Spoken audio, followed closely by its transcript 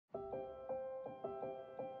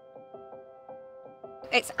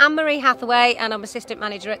It's Anne-Marie Hathaway and I'm assistant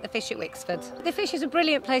manager at the Fish at Wixford. The Fish is a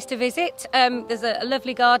brilliant place to visit. There's a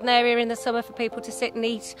lovely garden area in the summer for people to sit and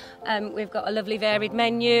eat. We've got a lovely varied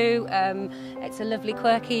menu. It's a lovely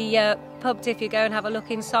quirky pub if you go and have a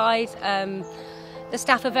look inside. The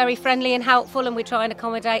staff are very friendly and helpful and we try and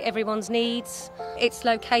accommodate everyone's needs. It's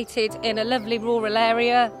located in a lovely rural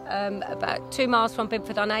area, about 2 miles from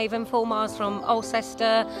Bidford-on-Avon, 4 miles from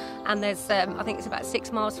Alcester, and there's I think it's about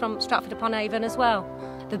 6 miles from Stratford-upon-Avon as well.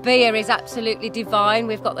 The beer is absolutely divine.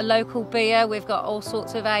 We've got the local beer, we've got all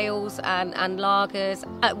sorts of ales and lagers.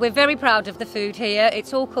 We're very proud of the food here.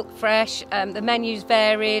 It's all cooked fresh. The menu's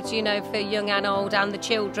varied, you know, for young and old and the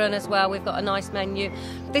children as well. We've got a nice menu.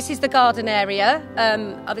 This is the garden area.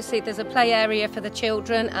 Obviously there's a play area for the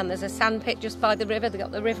children and there's a sand pit just by the river. They've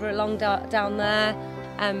got the river along down there.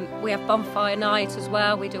 We have bonfire night as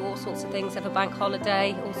well. We do all sorts of things, have a bank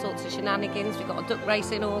holiday, all sorts of shenanigans. We've got a duck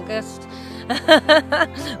race in August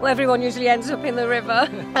where everyone usually ends up in the river.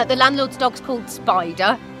 The landlord's dog's called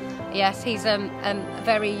Spider. Yes, he's a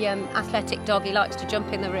very athletic dog. He likes to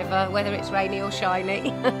jump in the river, whether it's rainy or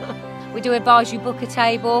shiny. We do advise you book a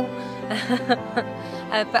table.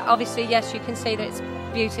 But obviously, yes, you can see that it's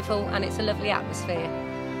beautiful and it's a lovely atmosphere.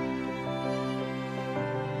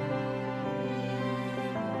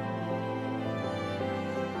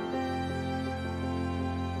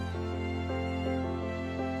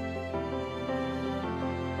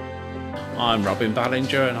 I'm Robin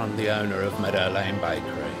Ballinger and I'm the owner of Meadow Lane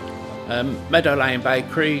Bakery. Meadow Lane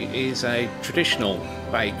Bakery is a traditional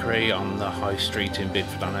bakery on the High Street in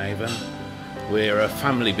Bidford-on-Avon. We're a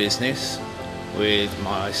family business with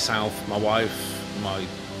myself, my wife, my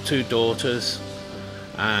 2 daughters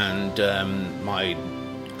and my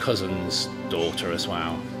cousin's daughter as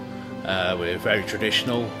well. We're very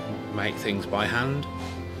traditional, make things by hand.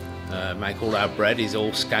 Make all our bread is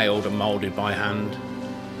all scaled and moulded by hand.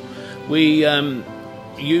 We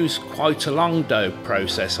use quite a long dough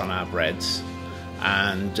process on our breads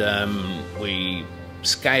and we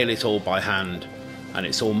scale it all by hand and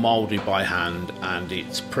it's all moulded by hand and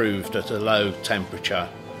it's proved at a low temperature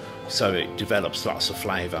so it develops lots of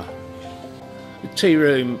flavour. The tea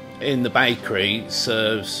room in the bakery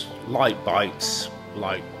serves light bites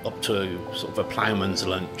like up to sort of a ploughman's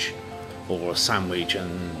lunch or a sandwich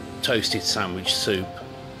and toasted sandwich soup,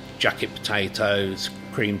 jacket potatoes,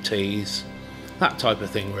 cream teas, that type of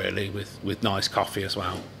thing really, with nice coffee as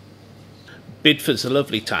well. Bidford's a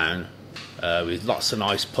lovely town with lots of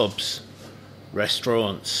nice pubs,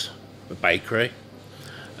 restaurants, a bakery,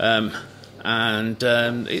 it's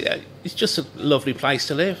just a lovely place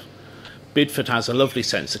to live. Bidford has a lovely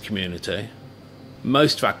sense of community.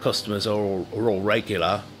 Most of our customers are all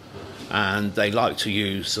regular and they like to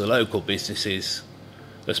use the local businesses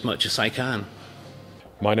as much as they can.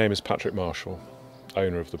 My name is Patrick Marshall,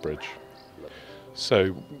 owner of the Bridge.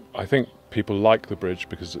 So I think people like the Bridge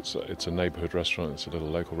because it's a neighbourhood restaurant, it's a little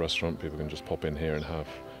local restaurant. People can just pop in here and have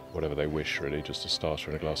whatever they wish really, just a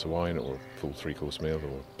starter and a glass of wine or a full 3-course meal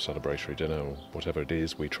or a celebratory dinner or whatever it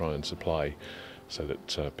is we try and supply so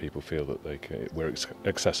that people feel that we're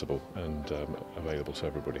accessible and available to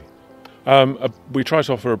everybody. We try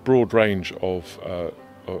to offer a broad range of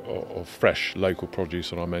fresh local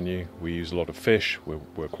produce on our menu. We use a lot of fish.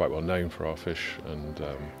 We're quite well known for our fish and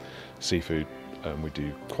seafood. We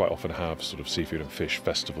do quite often have sort of seafood and fish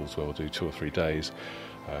festivals where we'll do 2 or 3 days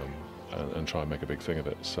and try and make a big thing of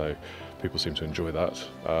it. So people seem to enjoy that.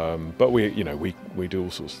 But we do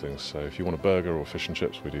all sorts of things. So if you want a burger or fish and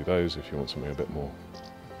chips, we do those. If you want something a bit more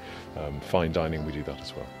fine dining, we do that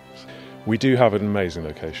as well. We do have an amazing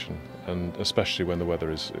location, and especially when the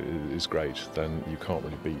weather is great, then you can't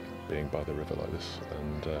really beat being by the river like this.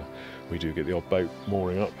 And we do get the odd boat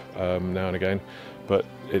mooring up now and again, but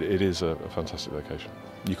it is a fantastic location.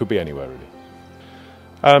 You could be anywhere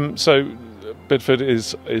really. So Bidford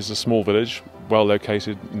is a small village, well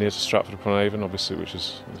located near to Stratford-upon-Avon, obviously, which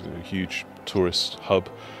is a huge tourist hub.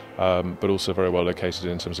 But also very well located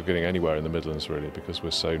in terms of getting anywhere in the Midlands really, because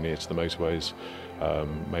we're so near to the motorways,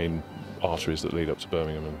 main arteries that lead up to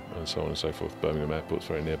Birmingham and so on and so forth. Birmingham Airport's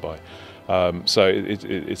very nearby. So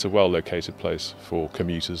it's a well located place for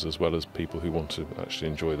commuters as well as people who want to actually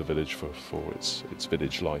enjoy the village for its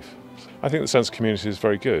village life. I think the sense of community is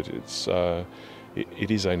very good.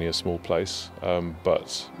 It is only a small place,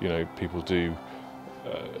 but you know, people do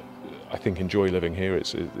I think enjoy living here.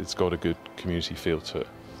 It's got a good community feel to it.